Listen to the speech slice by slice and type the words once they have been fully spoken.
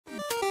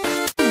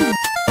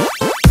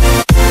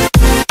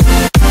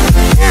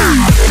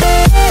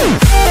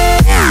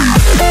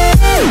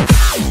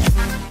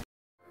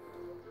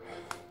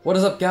What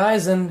is up,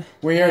 guys? And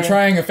we are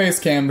trying a face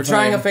cam. We're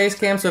trying a face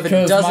cam, so if it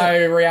doesn't... Because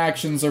my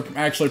reactions are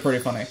actually pretty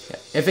funny.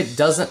 If it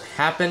doesn't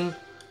happen,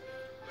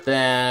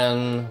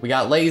 then we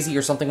got lazy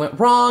or something went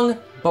wrong,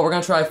 but we're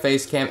gonna try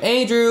face cam.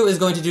 Andrew is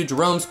going to do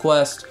Jerome's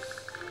quest.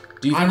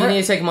 Do you think you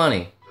need to take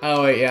money?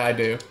 Oh, wait, yeah, I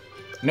do.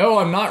 No,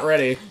 I'm not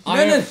ready.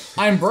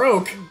 I'm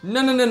broke.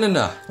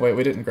 No. Wait,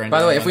 we didn't grind.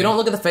 By the way, if we don't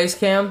look at the face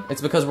cam, it's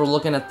because we're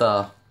looking at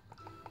the...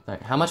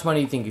 Like, how much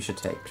money do you think you should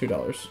take?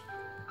 $2.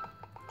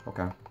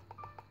 Okay.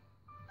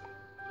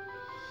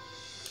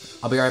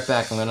 I'll be right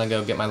back. I'm gonna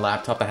go get my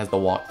laptop that has the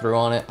walkthrough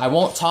on it. I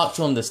won't talk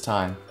to him this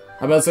time.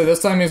 I'm about to say, this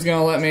time he's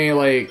gonna let me,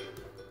 like,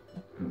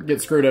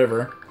 get screwed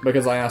over,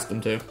 because I asked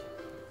him to.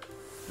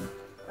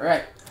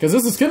 Alright. Because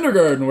this is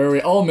kindergarten, where we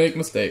all make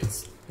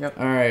mistakes. Yep.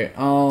 Alright,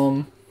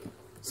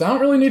 so I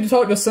don't really need to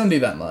talk to Cindy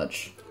that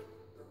much.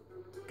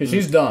 Because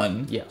she's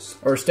done. Yes.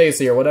 Or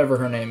Stacy, or whatever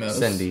her name is.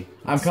 Cindy.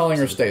 I'm calling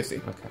her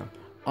Stacy. Okay.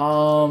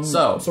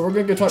 So we're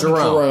gonna go talk to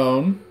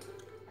Jerome.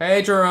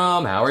 Hey,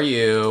 Jerome, how are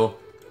you?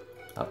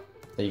 Oh,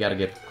 you gotta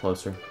get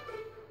closer.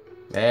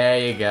 There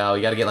you go.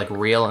 You gotta get, like,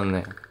 real in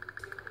there.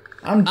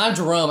 I'm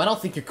Jerome. I don't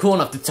think you're cool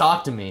enough to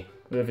talk to me.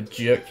 We have a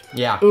jerk.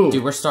 Yeah. Ooh.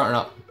 Dude, we're starting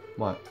up.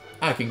 What?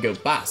 I can go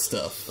buy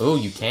stuff. Ooh,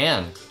 you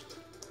can.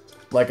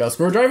 Like a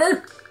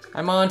screwdriver?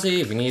 Hi, Monty.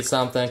 If you need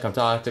something, come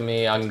talk to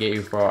me. I can get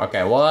you for... Okay,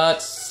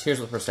 here's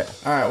what's for sale.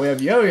 Alright, we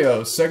have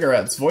yo-yos,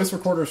 cigarettes, voice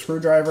recorder,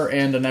 screwdriver,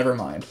 and a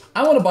Nevermind.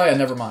 I want to buy a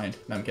Nevermind.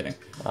 No, I'm kidding.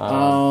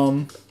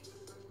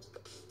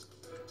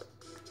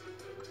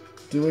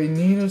 Do we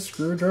need a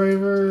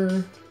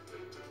screwdriver?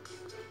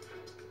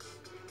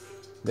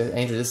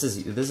 Andrew, this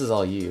is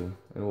all you.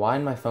 And why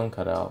did my phone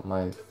cut out?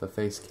 The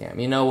face cam.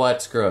 You know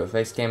what? Screw it. The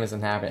face cam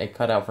isn't happening. It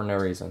cut out for no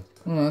reason.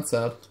 Oh, that's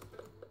sad.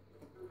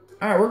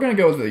 Alright, we're gonna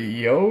go with the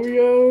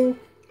yo-yo.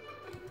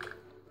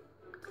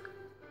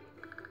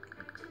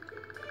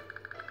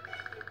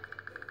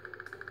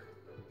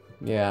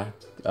 Yeah.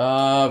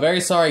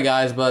 Very sorry,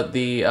 guys, but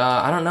the,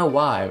 I don't know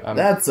why.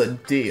 That's a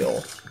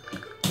deal.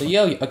 The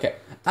yo-yo. Okay.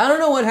 I don't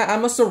know what I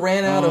must have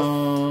ran out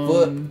of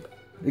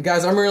foot.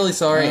 Guys, I'm really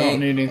sorry.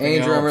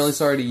 Andrew, I'm really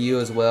sorry to you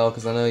as well,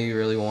 because I know you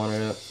really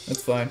wanted it.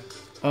 It's fine.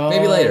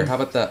 Maybe later. How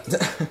about that?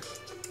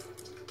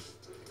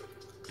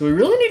 Do we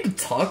really need to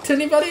talk to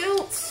anybody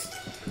else?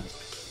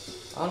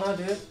 I don't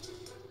know, dude.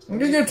 I'm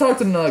gonna go talk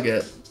to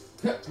Nugget.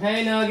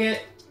 Hey,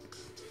 Nugget.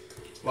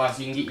 Why,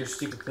 so you can get your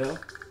stupid pill?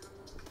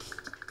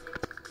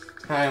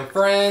 Hi, I'm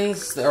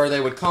friends, or they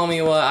would call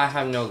me what? I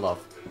have no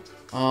love.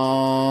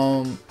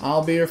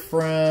 I'll be your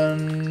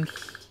friend.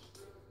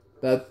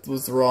 That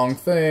was the wrong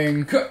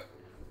thing.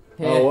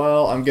 Oh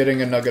well, I'm getting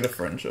a nugget of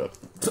friendship.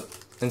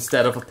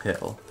 Instead of a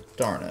pill.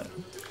 Darn it.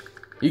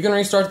 You can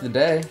restart the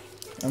day.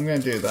 I'm gonna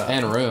do that.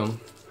 And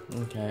room.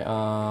 Okay,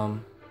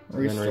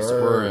 restart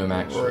room,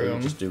 actually.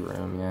 Room. Just do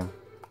room, yeah.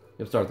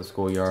 You'll start the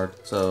schoolyard,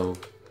 so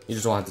you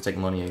just won't have to take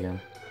money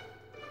again.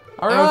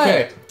 Alright!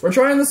 Okay, we're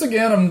trying this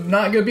again. I'm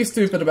not gonna be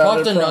stupid about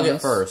it. Talk to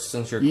Nugget first,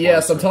 since you're closer.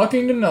 Yes, I'm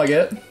talking to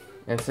Nugget.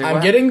 And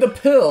I'm getting the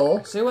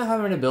pill. See what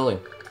happened to Billy.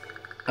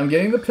 I'm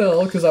getting the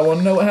pill, because I want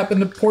to know what happened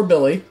to poor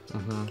Billy. You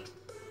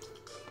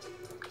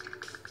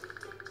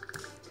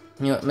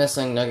know what,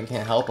 missing Nugget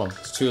can't help him.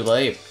 It's too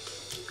late.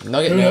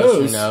 Nugget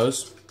knows who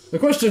knows. The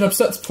question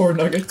upsets poor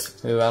Nugget.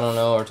 Who, I don't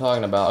know what we're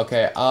talking about.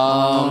 Okay,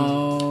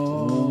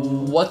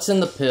 what's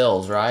in the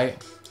pills,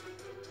 right?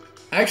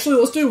 Actually,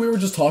 let's do we were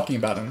just talking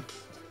about him.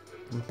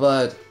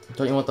 But,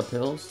 don't you want the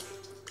pills?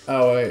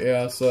 Oh, wait,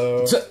 yeah,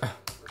 so...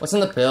 What's in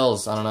the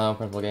pills? I don't know.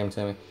 Principal gave them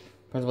to me.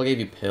 Principal gave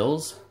you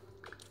pills?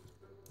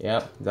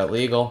 Yep. Is that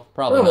legal?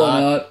 Probably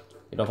not.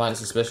 You don't find it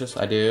suspicious?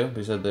 I do.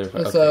 You said they're...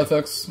 It's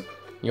ethics.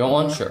 You want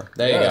one? Sure.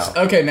 There you go.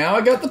 Okay, now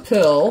I got the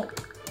pill.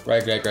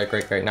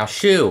 Great. Now,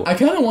 shoo! I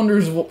kind of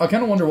wonder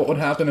what would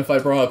happen if I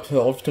brought a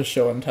pill to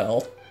show and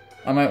tell.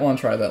 I might want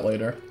to try that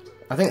later.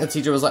 I think the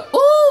teacher was like,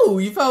 "Oh,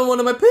 you found one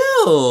of my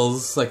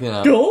pills!" Like, you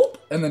know. Gulp!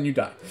 And then you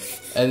die.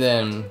 And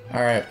then...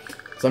 Alright.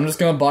 So I'm just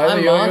gonna buy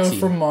the yo-yo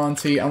from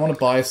Monty. I want to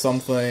buy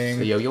something.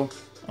 The yo-yo?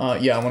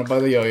 Yeah, I want to buy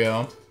the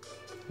yo-yo.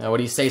 What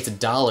do you say? It's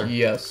 $1.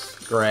 Yes.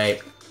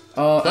 Great.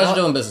 Pleasure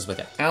doing business with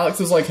you.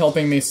 Alex is like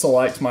helping me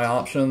select my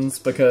options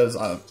because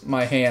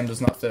my hand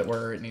does not fit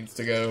where it needs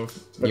to go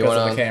because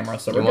of the camera.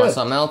 So we're good. You want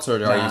something else,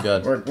 or are you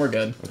good? We're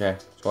good. Okay,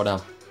 scroll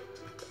down.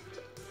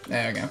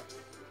 There we go.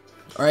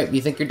 All right,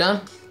 you think you're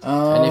done?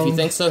 And if you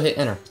think so, hit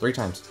enter 3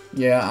 times.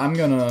 Yeah, I'm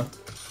gonna.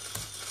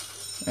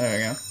 There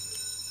we go.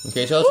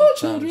 Okay, children. Oh,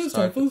 children, it's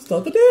time to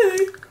start the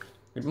day.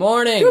 Good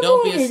morning.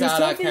 Don't be a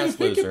sad outcast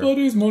loser.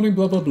 Buddies, morning,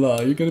 blah blah blah.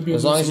 You're gonna be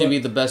as long as you be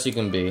the best you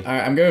can be. All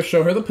right, I'm gonna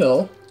show her the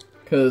pill.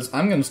 Because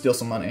I'm going to steal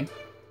some money.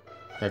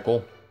 Okay,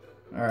 cool.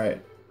 Alright.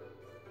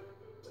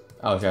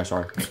 Oh, okay,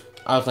 sorry.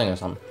 I was thinking of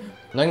something.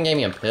 Nothing gave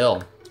me a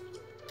pill.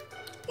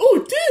 Oh,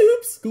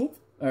 dibs! Cool.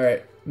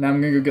 Alright, now I'm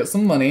going to go get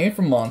some money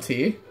from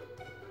Monty.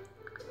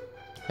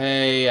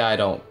 Hey, I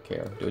don't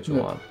care. Do what you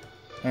want.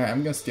 Alright,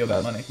 I'm going to steal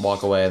that money.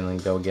 Walk away and then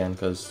go again,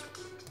 because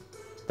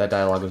that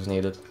dialogue was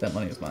needed. That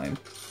money is mine.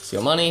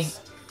 Steal money.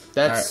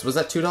 Was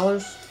that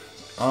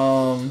 $2?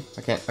 I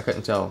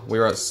couldn't tell. We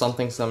were at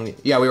something 70.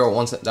 Yeah, we were at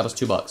 1. That was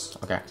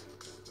 $2. Okay.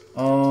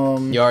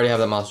 You already have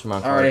that Monster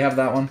Mine card. I already have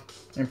that one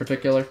in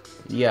particular.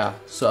 Yeah.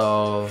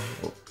 So,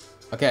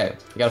 okay,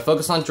 you gotta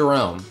focus on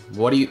Jerome.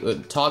 What do you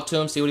talk to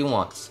him? See what he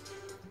wants.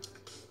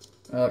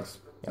 Alex,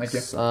 thank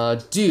you.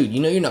 Dude, you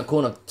know you're not cool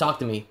enough to talk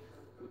to me.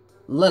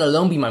 Let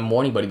alone be my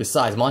morning buddy.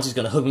 Besides, Monty's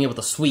gonna hook me up with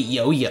a sweet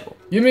yo-yo.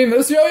 You mean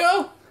this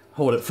yo-yo?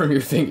 Hold it from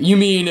your finger. You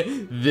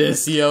mean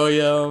this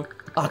yo-yo?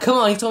 Oh, come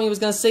on, he told me he was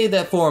gonna save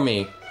that for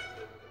me.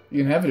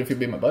 You can have it if you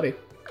be my buddy.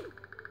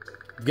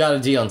 We've got a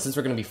deal, and since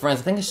we're gonna be friends,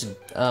 I think I should,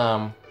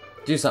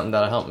 do something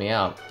that'll help me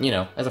out. You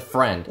know, as a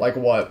friend. Like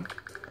what?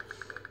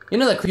 You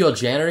know that creepy old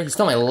janitor? He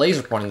stole my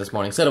laser pointing this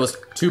morning. Said it was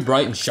too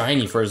bright and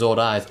shiny for his old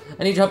eyes.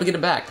 I need your help to get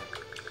it back.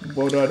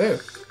 What do I do?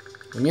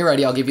 When you're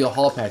ready, I'll give you a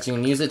hall patch. You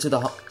can use it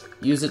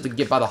to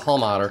get by the hall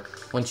monitor.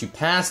 Once you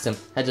passed him,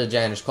 head to the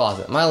janitor's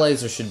closet. My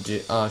laser should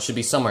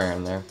be somewhere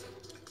in there.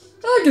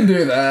 I can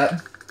do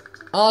that.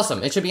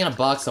 Awesome. It should be in a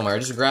box somewhere.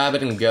 Just grab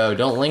it and go.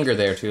 Don't linger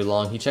there too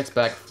long. He checks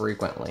back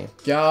frequently.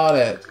 Got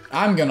it.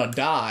 I'm gonna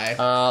die.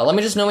 Let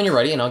me just know when you're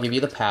ready, and I'll give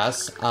you the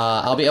pass.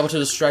 I'll be able to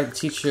distract the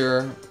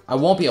teacher. I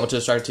won't be able to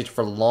distract the teacher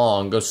for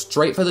long. Go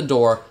straight for the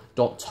door.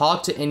 Don't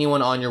talk to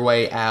anyone on your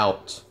way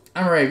out.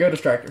 I'm ready. Go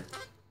distractor.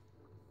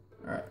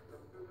 Alright.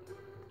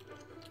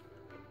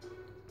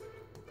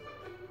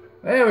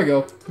 There we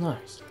go.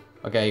 Nice.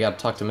 Okay, you gotta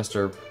talk to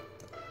Mr.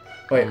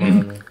 Wait.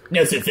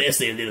 No so fast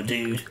there, little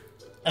dude.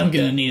 I'm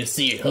gonna need to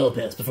see your hall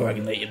pass before I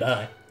can let you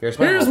by. Here's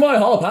my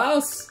hall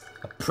pass.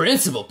 A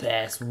principal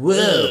pass.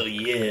 Whoa. Oh,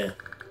 yeah.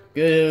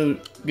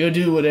 Go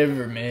do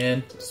whatever,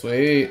 man.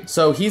 Sweet.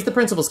 So he's the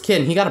principal's kid,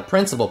 and he got a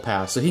principal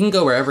pass, so he can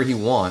go wherever he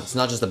wants,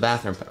 not just the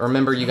bathroom.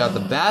 Remember, you got the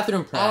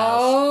bathroom pass.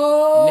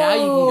 Oh. Now you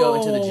can go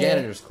into the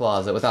janitor's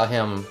closet without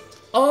him.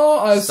 Oh,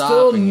 I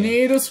still stopping you.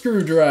 need a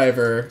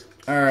screwdriver.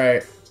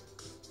 Alright.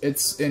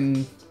 It's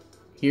in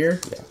here?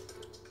 Yeah.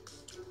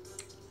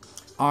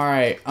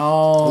 Alright,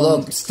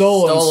 Look,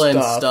 stolen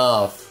stuff.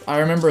 stuff. I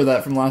remember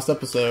that from last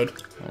episode.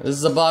 This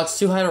is a box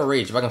too high to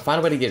reach. If I can find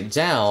a way to get it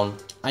down,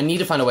 I need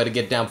to find a way to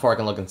get down before I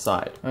can look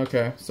inside.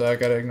 Okay, so I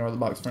gotta ignore the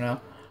box for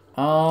now.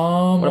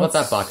 What about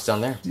that box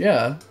down there?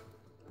 Yeah.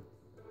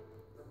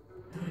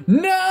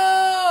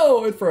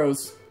 No! It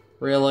froze.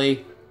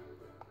 Really?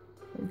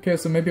 Okay,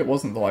 so maybe it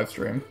wasn't the live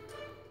stream.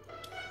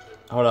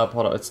 Hold up,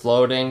 it's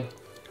loading.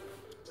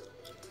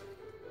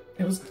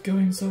 It was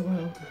going so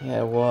well.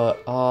 Yeah,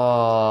 what?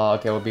 Oh,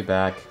 okay, we'll be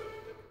back.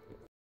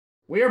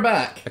 We are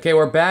back. Okay,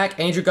 we're back.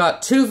 Andrew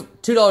got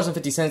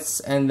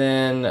 $2.50, and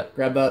then...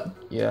 Grab that.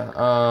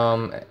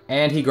 Yeah,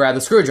 and he grabbed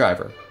the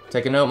screwdriver.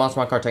 Take a note,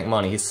 Monster Mine card, take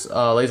money. His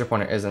laser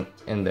pointer isn't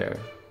in there.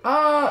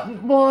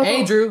 Well,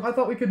 Andrew! I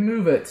thought we could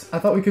move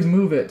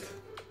it.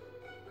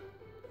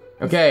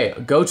 Okay,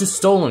 go to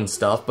stolen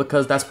stuff,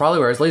 because that's probably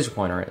where his laser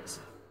pointer is.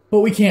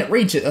 But we can't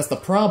reach it, that's the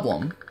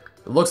problem.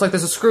 It looks like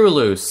there's a screw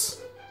loose.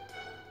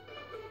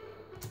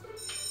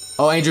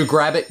 Oh, Andrew,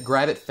 grab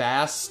it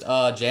fast.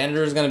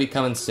 Janitor's gonna be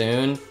coming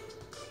soon.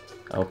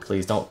 Oh,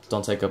 please, don't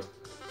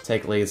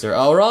take laser.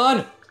 Oh,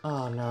 run!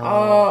 Oh,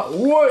 no.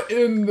 What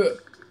in the...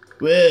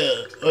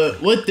 Well,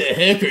 what the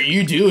heck are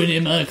you doing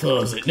in my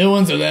closet? No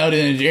one's allowed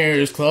in the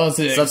janitor's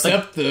closet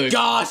except the...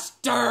 Gosh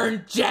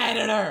darn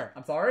janitor!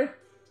 I'm sorry?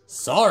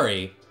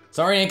 Sorry.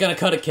 Sorry ain't gonna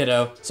cut it,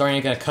 kiddo. Sorry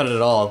ain't gonna cut it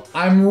at all.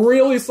 I'm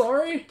really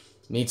sorry?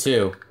 Me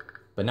too.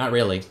 But not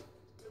really.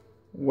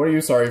 What are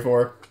you sorry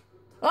for?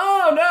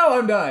 Oh, no,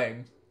 I'm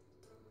dying.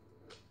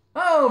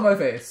 Oh, my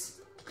face.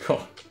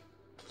 Cool.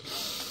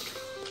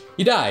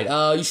 You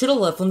died. You should have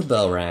left when the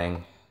bell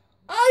rang.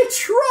 I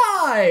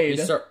tried!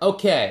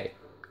 Okay.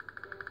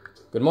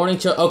 Good morning,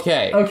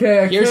 okay.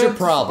 Okay, Here's your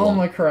problem. Oh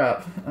my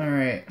crap.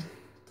 Alright.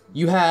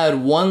 You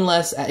had one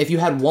less... If you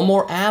had one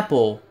more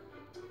apple...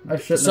 I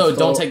shouldn't So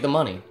don't take the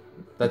money.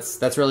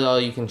 That's really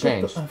all you can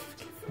change.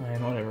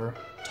 Fine, whatever.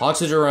 Talk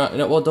to Jerome...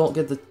 No, well, don't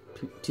give the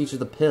teacher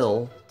the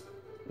pill.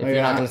 If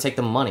you're not going to take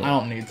the money. I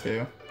don't need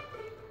to.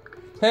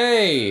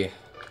 Hey!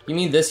 You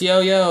mean this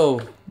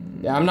yo-yo?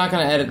 Yeah, I'm not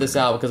going to edit this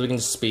out because we can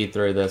just speed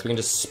through this. We can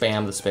just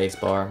spam the space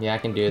bar. Yeah, I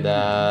can do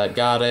that.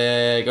 Got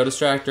it. Go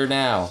distractor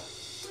now.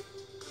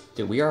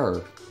 Dude, we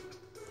are...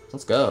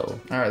 Let's go.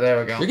 Alright, there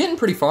we go. You're getting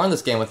pretty far in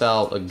this game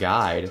without a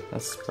guide.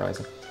 That's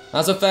surprising.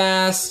 Not so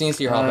fast. You can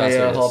see your hall pass.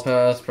 Yeah, hall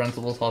pass.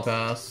 Principal's hall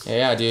pass.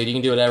 Yeah, dude. You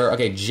can do whatever.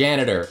 Okay,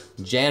 janitor.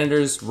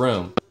 Janitor's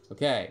room.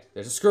 Okay,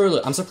 there's a screw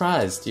loose. I'm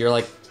surprised. You're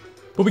like...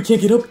 But we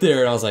can't get up there.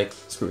 And I was like,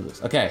 screw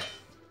this. Okay.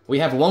 We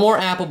have one more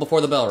apple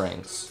before the bell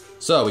rings.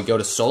 So, we go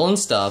to stolen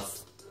stuff.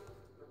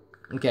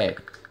 Okay.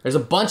 There's a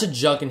bunch of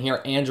junk in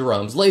here and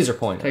Jerome's laser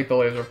pointer. Take the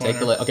laser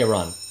pointer. Okay,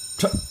 run.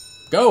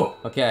 Go!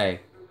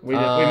 Okay. We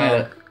made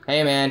it.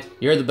 Hey, man.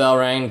 You heard the bell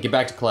ring. Get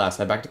back to class.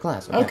 Head back to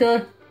class.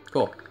 Okay.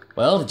 Cool.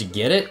 Well, did you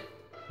get it?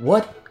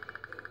 What?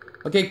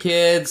 Okay,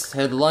 kids.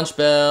 Head to the lunch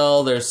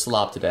bell. There's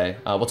slop today.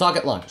 We'll talk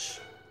at lunch.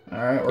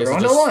 Alright, we're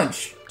going to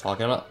lunch.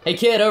 Talking about... Hey,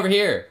 kid, over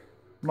here.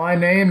 My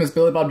name is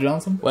Billy Bob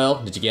Johnson.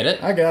 Well, did you get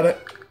it? I got it.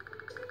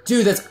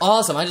 Dude, that's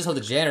awesome. I just hope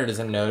the janitor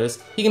doesn't notice.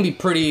 He can be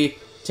pretty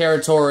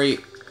territory...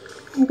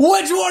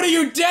 Which one of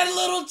you dead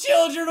little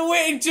children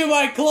went into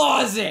my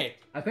closet?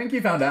 I think he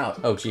found out.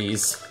 Oh,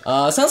 jeez.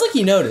 Sounds like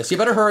he noticed. You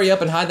better hurry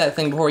up and hide that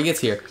thing before he gets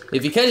here.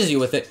 If he catches you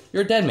with it,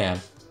 you're a dead man.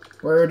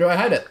 Where do I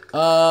hide it?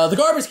 The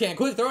garbage can.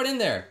 Quick, throw it in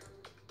there.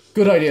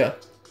 Good idea.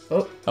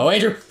 Oh. Oh,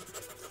 Andrew.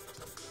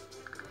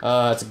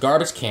 It's a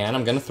garbage can.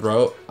 I'm gonna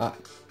throw.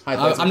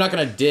 I'm not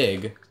gonna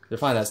dig to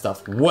find that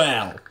stuff.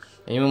 Well,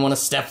 anyone want to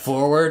step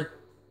forward?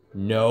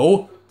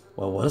 No?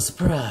 Well, what a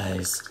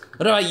surprise.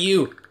 What about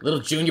you, little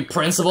junior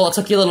principal? I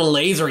took your little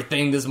lasery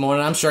thing this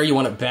morning. I'm sure you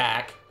want it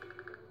back.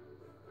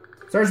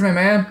 Search me,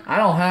 man. I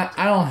don't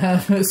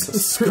have this.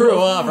 Screw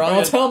up, bro.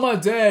 I'll tell my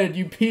dad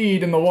you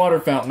peed in the water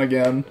fountain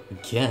again.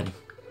 Again?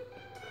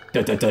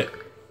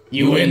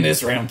 You win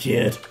this round,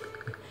 kid.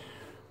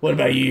 What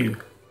about you?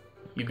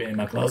 You been in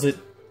my closet?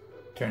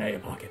 Turn out your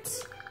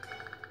pockets.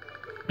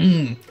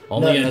 Only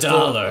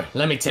 $1.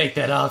 Let me take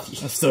that off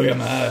you. I still got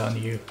my eye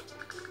on you.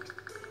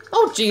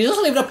 Oh, Jesus,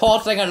 leave the poor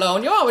thing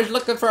alone. You're always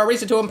looking for a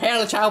reason to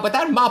impale a child with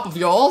that mop of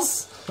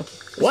yours.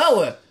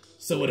 Well,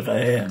 so what if I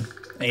am?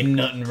 Ain't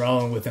nothing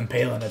wrong with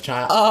impaling a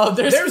child. Oh,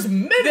 there's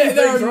many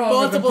things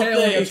wrong with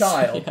impaling a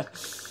child. Yeah.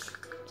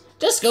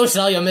 Just go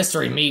sell your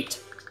mystery meat.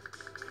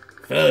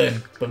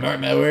 Fine, but mark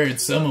my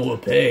words, someone will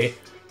pay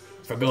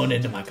for going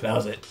into my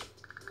closet.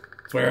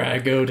 It's where I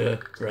go to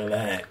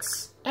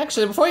relax.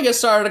 Actually, before you get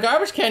started, the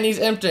garbage can needs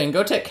emptying.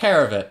 Go take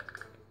care of it.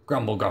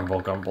 Grumble,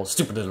 grumble, grumble.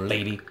 Stupid little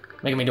lady.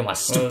 Making me do my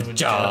stupid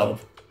job.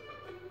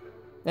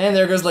 And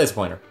there goes the laser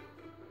pointer.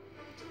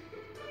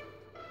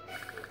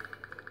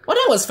 Well,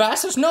 that was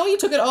fast. There's no, you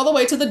took it all the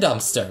way to the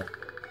dumpster.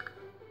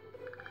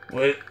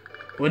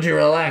 Would you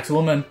relax,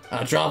 woman?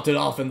 I dropped it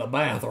off in the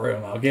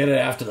bathroom. I'll get it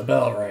after the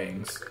bell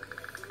rings.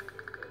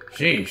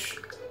 Sheesh.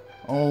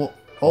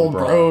 Old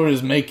bro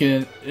is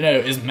making,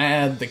 is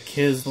mad the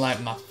kids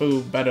like my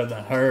food better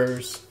than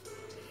hers.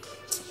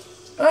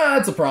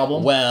 That's a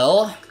problem.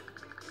 Well,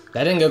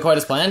 that didn't go quite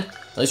as planned.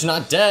 At least you're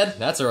not dead.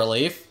 That's a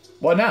relief.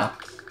 What now?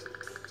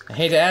 I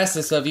hate to ask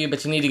this of you,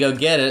 but you need to go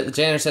get it. The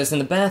janitor says it's in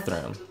the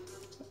bathroom.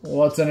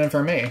 What's in it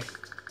for me?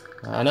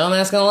 I know I'm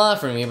asking a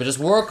lot from you, but just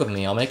work with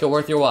me. I'll make it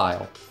worth your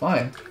while.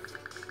 Fine.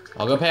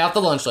 I'll go pay off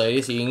the lunch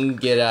lady so you can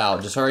get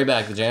out. Just hurry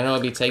back. The janitor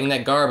will be taking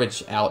that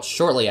garbage out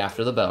shortly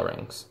after the bell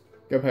rings.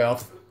 Go pay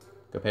off.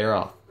 Go pay her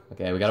off.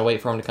 Okay, we gotta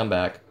wait for him to come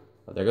back.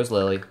 Oh, there goes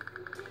Lily.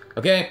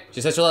 Okay, she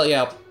says she'll let you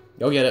out.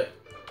 Go get it.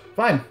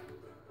 Fine.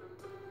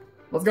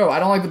 Let's go. I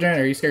don't like the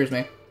janitor. He scares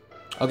me.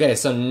 Okay,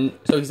 so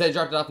he said he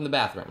dropped it off in the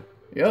bathroom.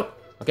 Yep.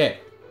 Okay.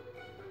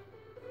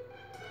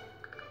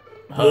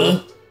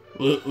 Huh?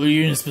 Well,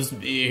 you're not supposed to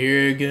be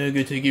here.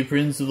 Go take your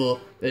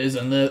principal. That is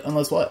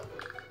unless what?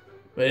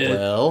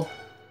 Well,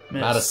 I'm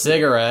out of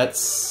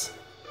cigarettes.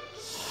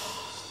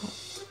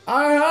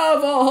 I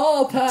have a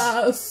hall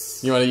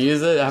pass. You want to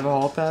use it? I have a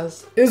hall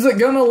pass? Is it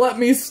gonna let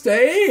me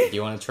stay?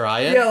 You want to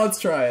try it? Yeah, let's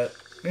try it.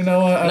 You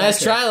know what?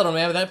 Nice try, little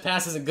man, but that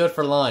pass isn't good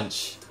for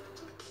lunch.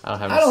 I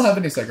don't have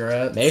any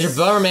cigarettes. Major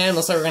bummer, man.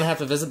 Looks like we're gonna have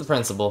to visit the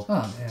principal.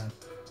 Oh, man.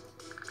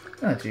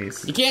 Oh,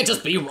 jeez. You can't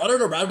just be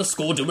running around the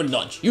school doing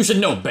lunch. You should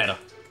know better.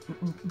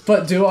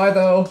 But do I,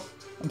 though?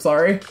 I'm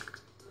sorry?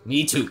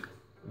 Me too.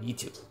 Me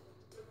too.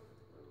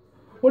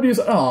 What do you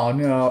say? Oh,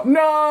 no.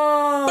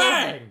 No!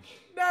 Bang!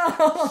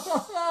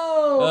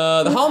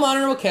 No! The hall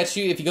monitor will catch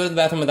you if you go to the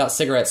bathroom without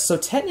cigarettes, so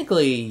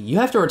technically, you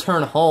have to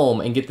return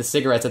home and get the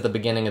cigarettes at the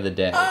beginning of the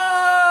day.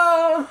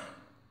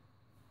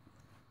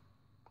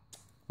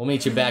 We'll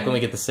meet you back when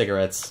we get the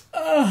cigarettes.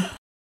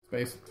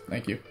 Space.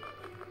 Thank you.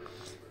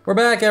 We're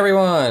back,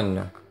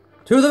 everyone!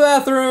 To the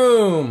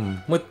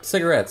bathroom! With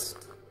cigarettes.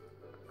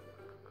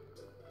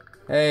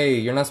 Hey,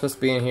 you're not supposed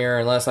to be in here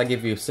unless I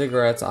give you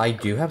cigarettes. I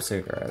do have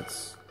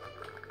cigarettes.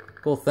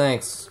 Cool,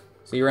 thanks.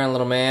 See you around,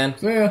 little man.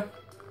 See ya.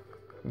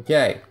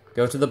 Okay,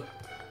 go to the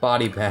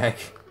body bag.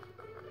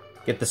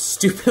 Get the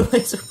stupid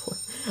laser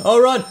pointer. Oh,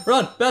 run!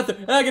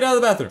 Bathroom! Get out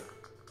of the bathroom!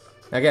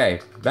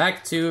 Okay,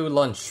 back to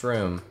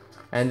lunchroom.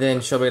 And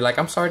then she'll be like,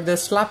 I'm sorry, did the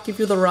slap give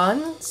you the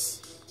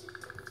runs?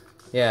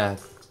 Yeah,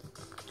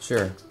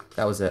 sure.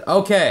 That was it.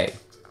 Okay.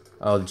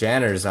 Oh, the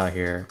janitor's out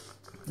here.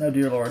 Oh,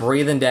 dear Lord.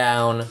 Breathing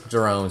down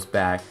Jerome's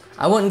back.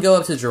 I wouldn't go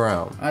up to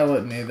Jerome. I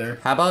wouldn't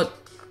either. How about...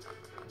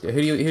 Who do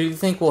you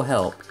think will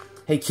help?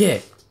 Hey,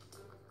 kid.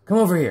 Come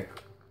over here.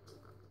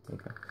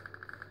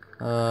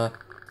 Okay.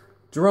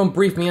 Jerome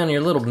briefed me on your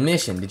little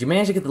mission. Did you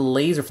manage to get the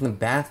laser from the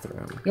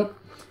bathroom? Yep.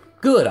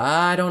 Good.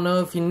 I don't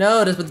know if you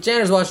noticed, but the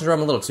janitor's watching Jerome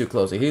a little too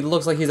closely. He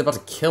looks like he's about to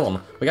kill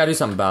him. We gotta do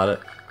something about it.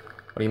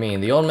 What do you mean?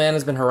 The old man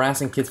has been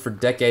harassing kids for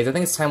decades. I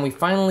think it's time we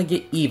finally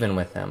get even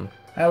with him.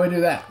 How do we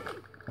do that?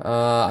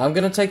 I'm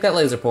gonna take that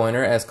laser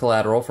pointer as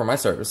collateral for my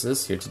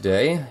services here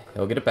today.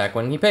 He'll get it back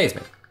when he pays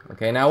me.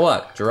 Okay, now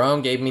what?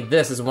 Jerome gave me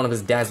this as one of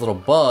his dad's little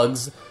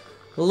bugs.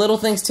 The little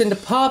things tend to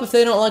pop if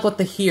they don't like what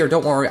they hear.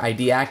 Don't worry, I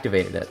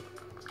deactivated it.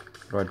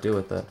 What do I do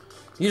with it?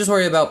 You just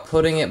worry about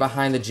putting it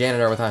behind the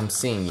janitor without him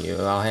seeing you.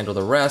 I'll handle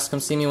the rest. Come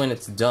see me when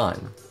it's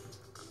done.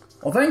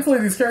 Well, thankfully,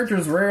 these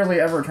characters rarely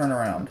ever turn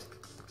around.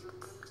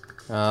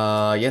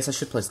 Yes, I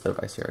should place the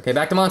device here. Okay,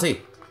 back to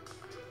Monty.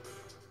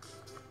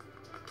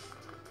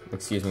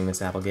 Excuse me,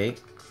 Miss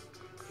Applegate.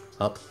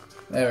 Up.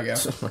 There we go.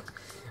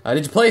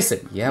 Did you place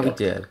it? Yeah, we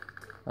did.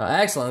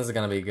 Excellent, this is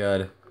gonna be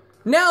good.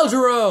 Now,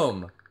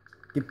 Jerome!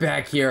 Get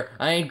back here.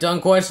 I ain't done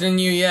questioning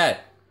you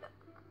yet.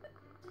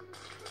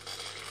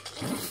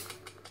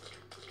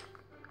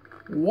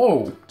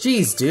 Whoa.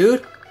 Jeez,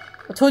 dude.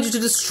 I told you to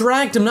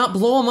distract him, not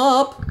blow him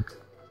up.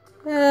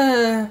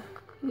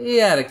 He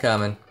had it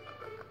coming.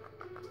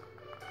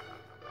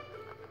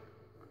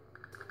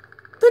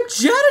 The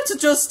janitor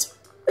just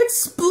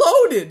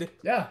exploded!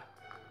 Yeah.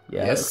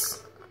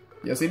 Yes.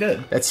 Yes, he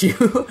did. That's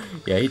you?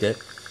 Yeah, he did.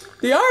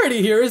 The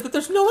irony here is that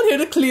there's no one here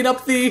to clean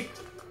up the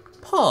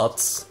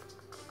pots.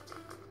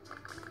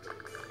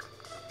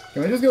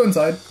 Can we just go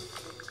inside?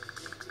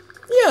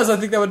 Yes, I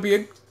think that would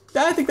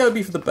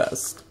be for the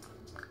best.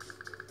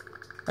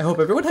 I hope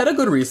everyone had a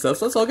good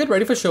recess. Let's all get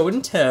ready for show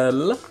and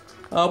tell.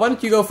 Why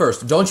don't you go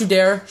first? Don't you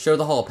dare show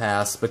the hall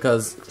pass,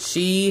 because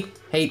she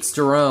hates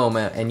Jerome,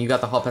 and you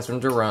got the hall pass from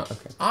Jerome.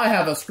 Okay. I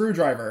have a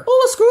screwdriver.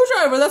 Oh, a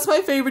screwdriver! That's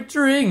my favorite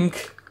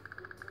drink.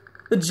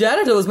 The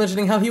janitor was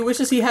mentioning how he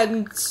wishes he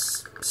hadn't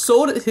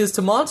sold his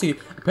to Monty.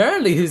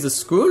 Apparently, he's a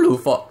screw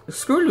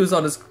loose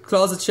on his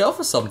closet shelf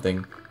or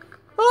something.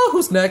 Oh,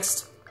 who's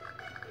next?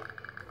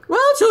 Well,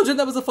 children,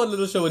 that was a fun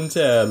little show and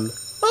tell.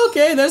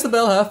 Okay, there's the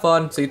bell. Have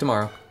fun. See you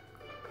tomorrow.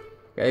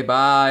 Okay,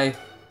 bye.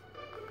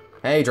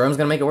 Hey, Jerome's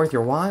gonna make it worth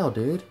your while,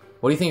 dude.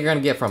 What do you think you're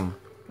gonna get from him?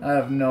 I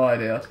have no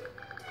idea.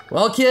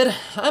 Well, kid,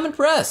 I'm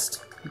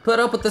impressed. You put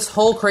up with this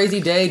whole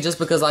crazy day just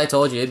because I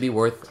told you it'd be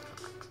worth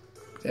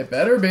it. It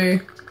better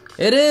be.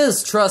 It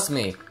is, trust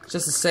me. It's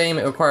just the same,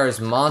 it requires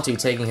Monty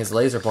taking his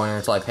laser pointer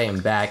until I pay him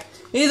back.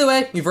 Either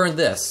way, you've earned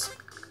this.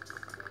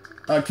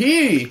 A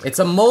key! It's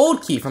a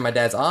mold key from my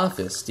dad's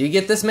office. Do you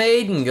get this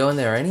made? You can go in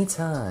there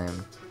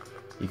anytime.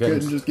 You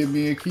couldn't just give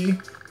me a key?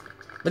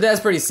 My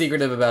dad's pretty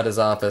secretive about his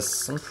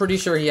office. I'm pretty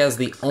sure he has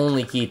the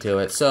only key to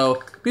it,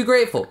 so be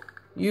grateful.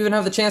 You even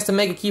have the chance to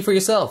make a key for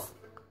yourself.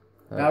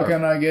 How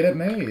can I get it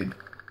made?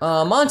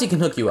 Monty can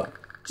hook you up.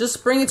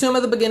 Just bring it to him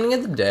at the beginning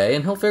of the day,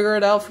 and he'll figure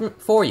it out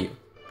for you.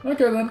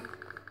 Okay, then.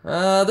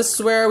 This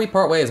is where we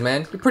part ways,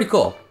 man. You're pretty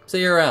cool.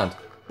 See you around.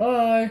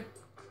 Bye.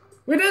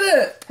 We did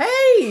it!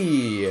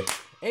 Hey!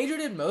 Andrew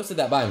did most of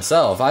that by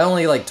himself. I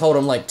only, told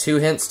him, 2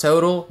 hints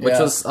total, which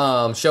was,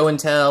 show and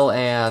tell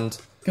and...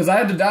 Because I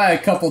had to die a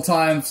couple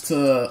times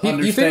to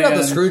understand... You figured out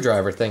the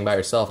screwdriver thing by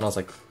yourself, and I was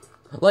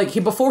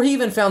like... before he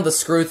even found the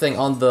screw thing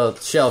on the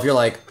shelf, you're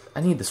like,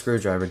 I need the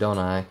screwdriver, don't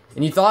I?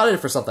 And you thought it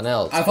for something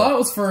else. I thought it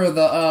was for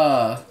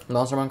the,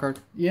 Monster Mon card?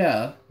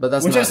 Yeah. But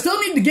that's Which I still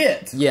need to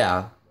get!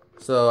 Yeah.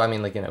 So, I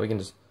mean, we can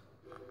just...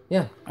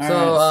 Yeah. All right,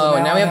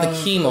 so now we have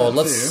the key mold.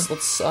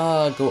 Let's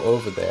go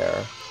over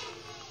there.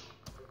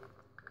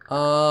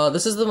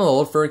 This is the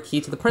mold for a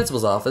key to the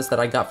principal's office that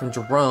I got from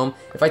Jerome.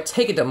 If I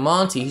take it to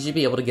Monty, he should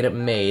be able to get it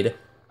made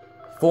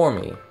for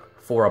me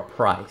for a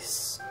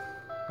price.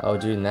 Oh,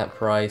 dude, and that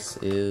price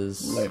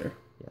is... Later.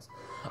 Yes.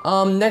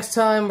 Next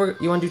time,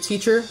 you want to do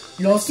teacher?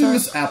 No, let's do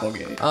Miss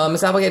Applegate.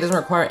 Miss Applegate doesn't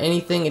require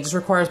anything. It just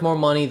requires more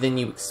money than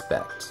you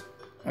expect.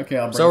 Okay,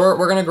 I'll bring... So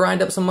we're gonna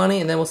grind up some money,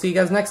 and then we'll see you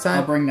guys next time.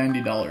 I'll bring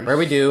 $90. Where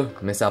we do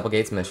Miss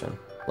Applegate's mission.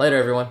 Later,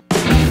 everyone.